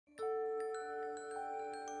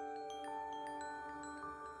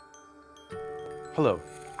Hello,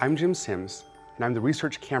 I'm Jim Sims, and I'm the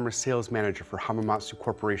Research Camera Sales Manager for Hamamatsu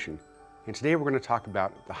Corporation. And today we're going to talk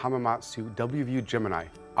about the Hamamatsu WView Gemini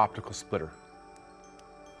optical splitter.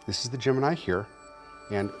 This is the Gemini here,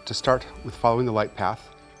 and to start with following the light path,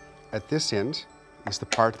 at this end is the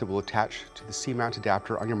part that will attach to the C-mount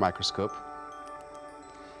adapter on your microscope.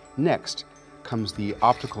 Next comes the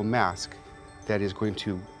optical mask that is going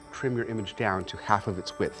to trim your image down to half of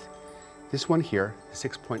its width. This one here, the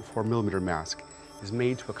 6.4mm mask, is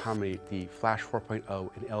made to accommodate the Flash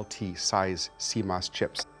 4.0 and LT size CMOS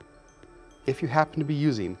chips. If you happen to be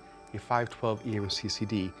using a 512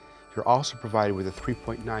 EMCCD, you're also provided with a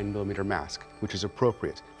 3.9mm mask, which is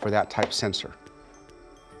appropriate for that type sensor.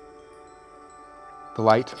 The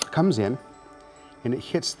light comes in and it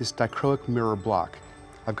hits this dichroic mirror block.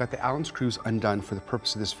 I've got the Allen screws undone for the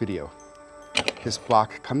purpose of this video. This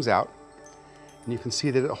block comes out, and you can see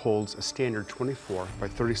that it holds a standard 24 by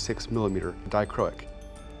 36mm dichroic.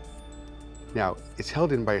 Now, it's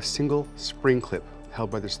held in by a single spring clip held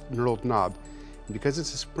by this knurled knob, and because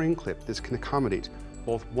it's a spring clip, this can accommodate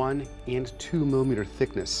both 1 and 2mm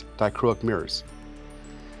thickness dichroic mirrors.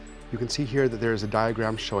 You can see here that there is a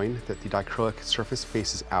diagram showing that the dichroic surface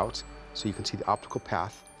faces out, so you can see the optical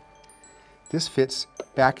path. This fits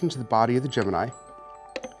back into the body of the Gemini.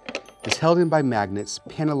 It's held in by magnets,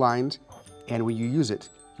 pin aligned, and when you use it,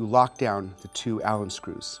 you lock down the 2 Allen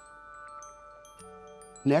screws.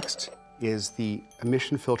 Next is the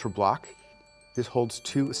emission filter block. This holds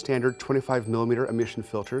 2 standard 25mm emission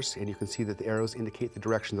filters, and you can see that the arrows indicate the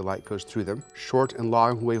direction the light goes through them. Short and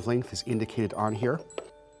long wavelength is indicated on here.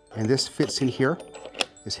 And this fits in here,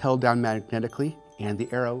 is held down magnetically, and the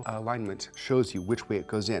arrow alignment shows you which way it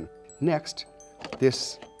goes in. Next,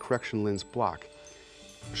 this correction lens block.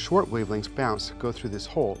 Short wavelengths bounce go through this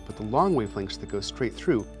hole, but the long wavelengths that go straight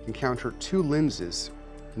through encounter 2 lenses,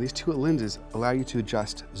 and these 2 lenses allow you to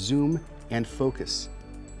adjust zoom and focus.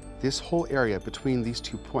 This whole area between these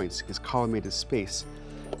 2 points is collimated space,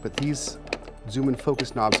 but these zoom and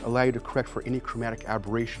focus knobs allow you to correct for any chromatic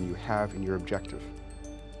aberration you have in your objective.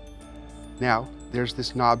 Now, there's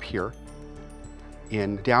this knob here.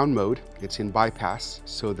 In down mode, it's in bypass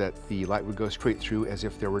so that the light would go straight through as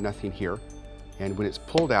if there were nothing here. And when it's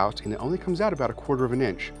pulled out, and it only comes out about 1/4 of an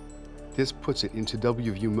inch, this puts it into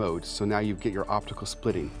WView mode, so now you get your optical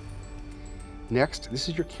splitting. Next, this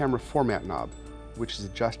is your camera format knob, which is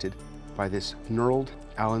adjusted by this knurled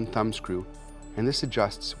Allen thumb screw, and this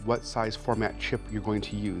adjusts what size format chip you're going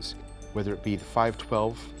to use, whether it be the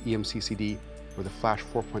 512 EMCCD or the Flash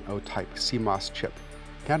 4.0 type CMOS chip.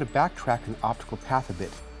 Now to backtrack an optical path a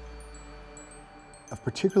bit. Of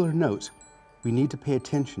particular note, we need to pay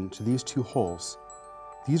attention to these 2 holes.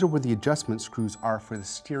 These are where the adjustment screws are for the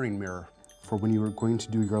steering mirror for when you are going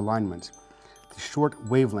to do your alignment. The short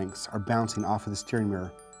wavelengths are bouncing off of the steering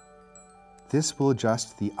mirror. This will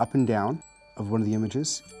adjust the up and down of one of the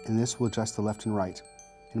images, and this will adjust the left and right.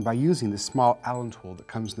 And by using the small Allen tool that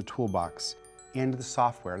comes in the toolbox and the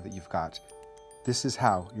software that you've got, this is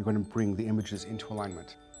how you're going to bring the images into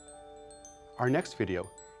alignment. Our next video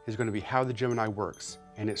is going to be how the Gemini works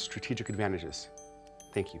and its strategic advantages.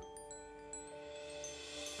 Thank you.